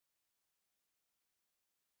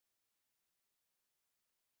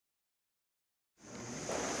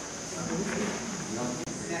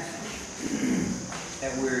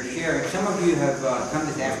some of you have come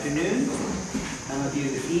this afternoon, some of you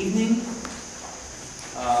this evening.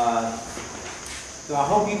 So I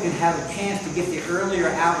hope you can have a chance to get the earlier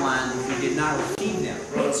outlines if you did not receive them.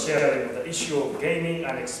 Brothers sharing the issue of gaining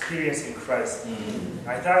an experience in Christ.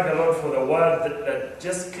 I thank the Lord for the word that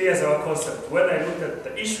just clears our concept. When I looked at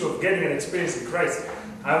the issue of getting an experience in Christ,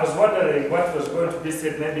 I was wondering what was going to be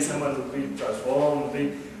said. Maybe someone would be transformed.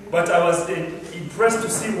 But I was impressed to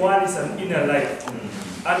see one is an inner life.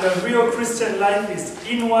 And the real Christian life is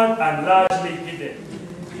inward and largely hidden.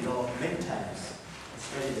 You know, many times,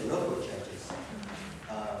 especially the local churches,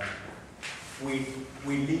 we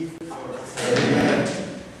live for Amen.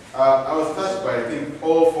 I was touched by, I think,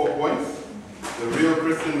 all 4 points. The real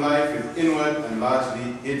Christian life is inward and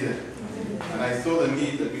largely hidden. And I saw the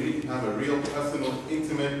need that we need to have a real personal,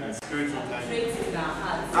 intimate, and spiritual time. Traits in our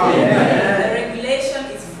hearts. Oh, yeah. The regulation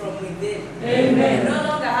is from within. Amen. We no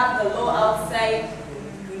longer have the law outside.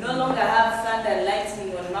 We no longer have thunder and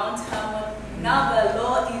lightning on Mount Hermon. Now the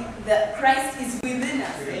law is that Christ is within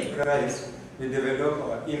us. In Christ, we develop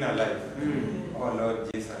our inner life. Oh Lord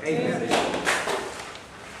Jesus. Amen.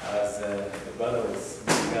 As the brother was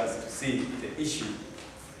asking us to see the issue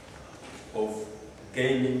of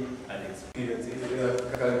gaining and experiencing.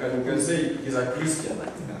 You can say he's a Christian.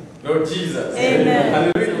 Lord Jesus. Amen.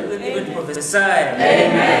 Hallelujah. Even to prophesy.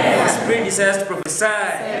 Amen. The Spirit desires to prophesy.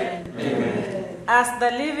 Amen. As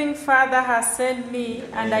the living Father has sent me,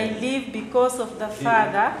 and I live because of the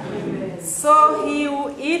Father, so he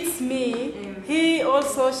who eats me, he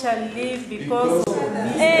also shall live because of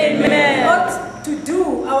me. Amen. Ought to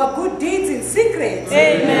do our good deeds in secret.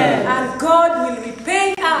 Amen. And God will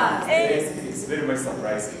repay us. It's very much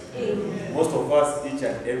surprising. Most of us, each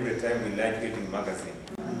and every time, we like reading magazine.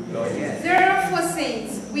 Lord, yes. Therefore,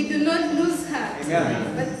 saints, we do not lose heart.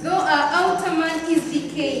 Amen. But though our outer man is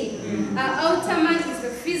decaying, our outer man is the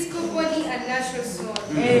physical body and natural soul.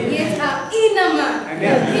 Yet our inner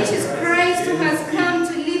man, which is Christ, who has come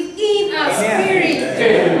to live in our spirit,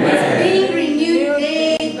 is being renewed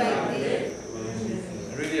day by day.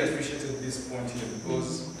 I really appreciated this point here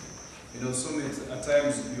because, you know, so many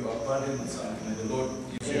times you are burdened with something and the Lord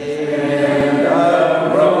gives you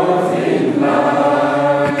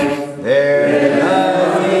There's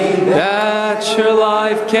nothing that your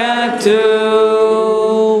life can't do.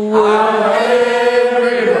 Our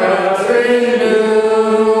every breath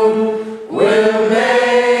renewed. We'll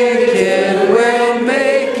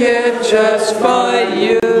make it just for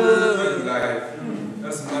you.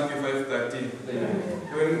 That's Matthew 5:13.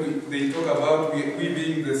 When they talk about we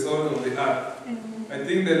being the salt of the earth, I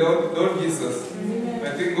think the Lord Jesus, I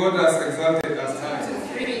think God has exalted us high.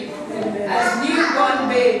 As newborn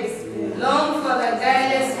babes, long for the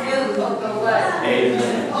guileless milk of the word, in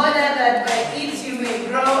order that by it you may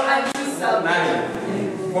grow unto salvation.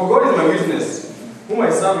 For God is my witness, whom I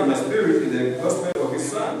serve in my spirit in the gospel of His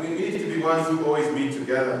Son. We need to be ones who always meet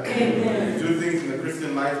together. We do things in the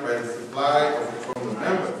Christian life by the supply from the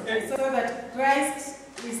members. So that Christ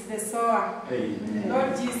is the sower. Amen.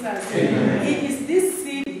 Lord Jesus. Amen. He is this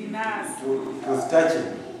seed in us. It was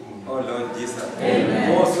touching. Oh Lord Jesus. Amen.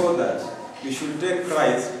 More so that we should take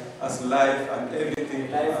Christ as life and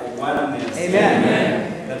everything, life and oneness.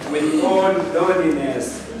 Amen. That with all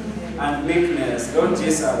lowliness and meekness, Lord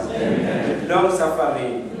Jesus, with long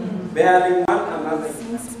suffering, bearing one another.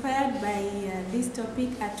 Inspired by this topic,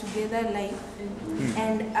 A Together Life,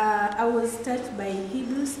 and I was touched by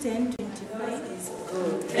Hebrews 10:25.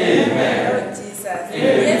 Amen. Lord Jesus.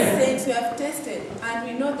 Yes, saints, we have tested, and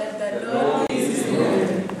we know that the Lord is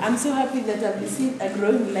good. I'm so happy that I've received a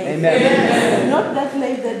growing life. Amen. Not that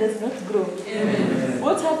life that does not grow. Amen.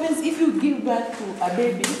 What happens if you give birth to a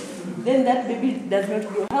baby, then that baby does not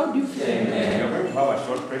grow? How do you feel? We are going to have a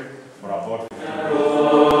short break for about 15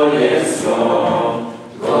 Lord is strong,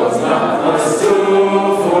 God's love was to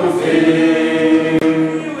fulfill.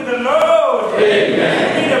 With the Lord. Amen.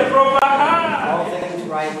 Need a proper heart. All things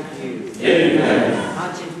right with you. Amen.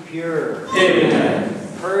 Conscience pure. Amen.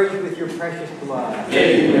 Purged with your precious blood.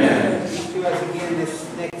 Amen. Speak to us again this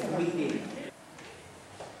next meeting.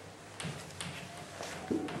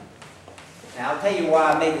 Now I'll tell you why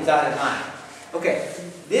I made this out of time. Okay,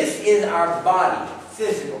 this is our body,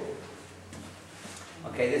 physical.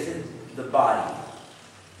 Okay, this is the body.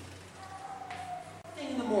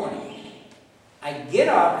 In the morning, I get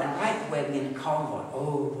up and right away begin to call God.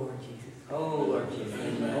 Oh Lord Jesus. Oh Lord Jesus.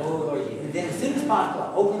 Oh Lord Jesus. And then as soon as possible, I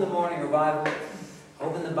open the morning revival,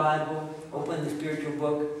 open the Bible, open the spiritual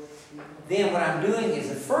book. Then what I'm doing is,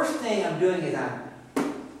 the first thing I'm doing is I'm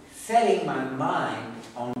setting my mind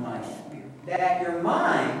on my spirit. That your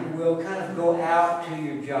mind will kind of go out to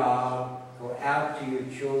your job, go out to your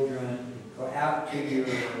children, go out to your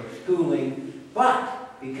schooling.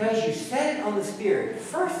 But because you set it on the Spirit,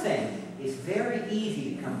 first thing, it's very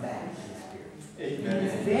easy to come back to the Spirit. Amen.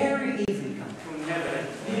 It's very easy to come back. From heaven.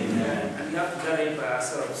 Amen. And we have to gather it by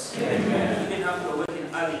ourselves. Amen. We didn't have to awaken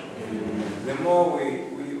early. The more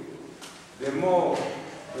the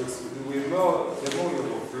more you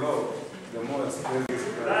overflow, the more experience.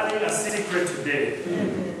 Learning a secret today.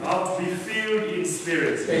 How to be filled in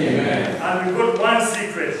spirit. Amen. And we got one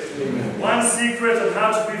secret. Amen. One secret on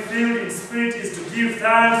how to be filled in spirit is to give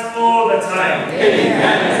thanks all the time.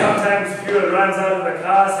 Amen. Sometimes fuel runs out of the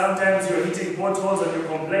car, sometimes you're hitting potholes and you're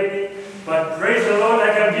complaining. But praise the Lord,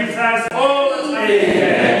 I can give thanks all the time.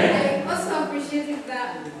 Amen. I also appreciated the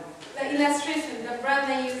illustration the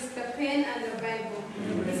brother used, the pen and the Bible.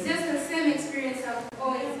 It's just the same experience I've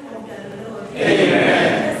always had.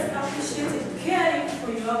 Amen. Just appreciated caring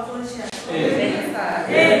for your conscience. Amen.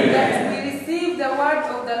 And that we receive the word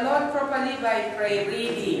of the Lord properly by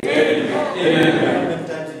reading. Amen.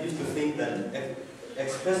 Sometimes we used to think that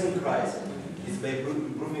expressing Christ is by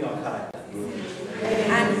improving our character.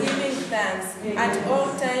 And giving thanks. At all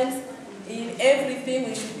times, in everything,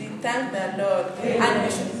 we should be thank the Lord. And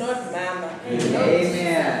we should not murmur.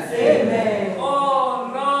 Amen. Amen.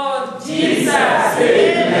 Oh Lord Jesus.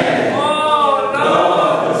 Amen. Oh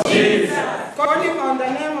Lord Jesus. Calling on the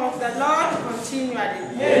name of the Lord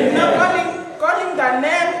continually. Not calling the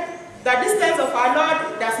name, the distance of our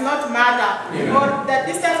Lord does not matter. Or the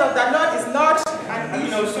distance of the Lord is not an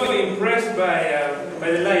issue. I'm so impressed by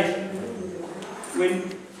the light.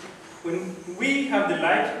 When we have the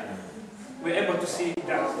light, we're able to see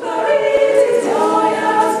that. It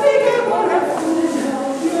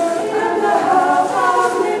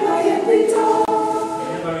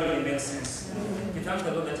never really makes sense. We thank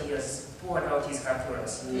the Lord that He has poured out His heart to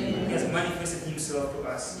us. He has manifested Himself to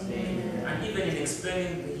us. And even in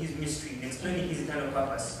explaining His mystery, in explaining His eternal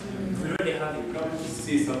purpose, we already have it. Come to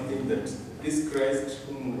see something that this Christ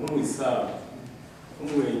whom we serve, whom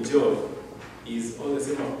we enjoy, is all the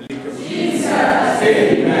same applicable. Jesus.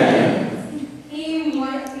 Amen. Hymn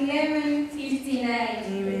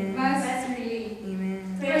 1159, verse 3.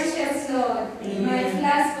 Precious Lord, my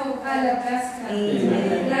flask of alabaster,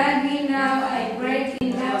 gladly now I break in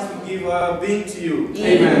love. To give our being to you.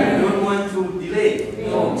 Amen. We don't want to delay.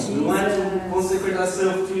 No. We want to consecrate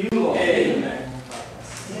ourselves to you, Lord. Amen.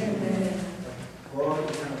 God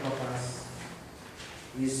eternal purpose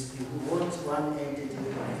is you want one entity of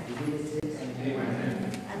divinity and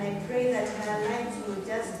humanity. And I pray that our lives will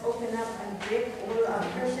just open up and break all our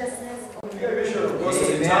preciousness of The vision of God's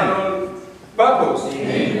eternal purpose.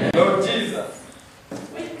 Amen. Lord Jesus.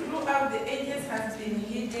 Which throughout the ages has been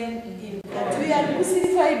hidden in God. We are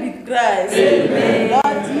crucified with Christ. Amen.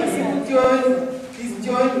 Lord Jesus,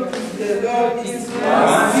 join with the Lord is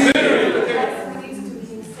one spirit. God lives to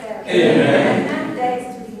himself. Amen. And none dies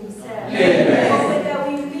to himself. Amen. For whether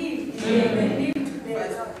we live, we live to the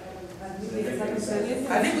Lord.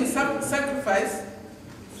 A living sacrifice.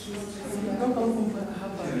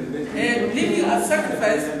 Living a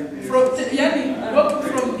sacrifice from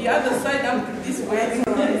walking from the other side up to this way.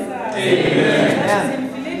 Amen. In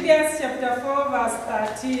Philippians chapter 4, verse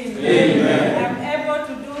 13. Amen. I'm able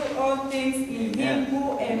to do all things in Him who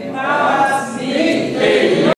empowers me. Amen.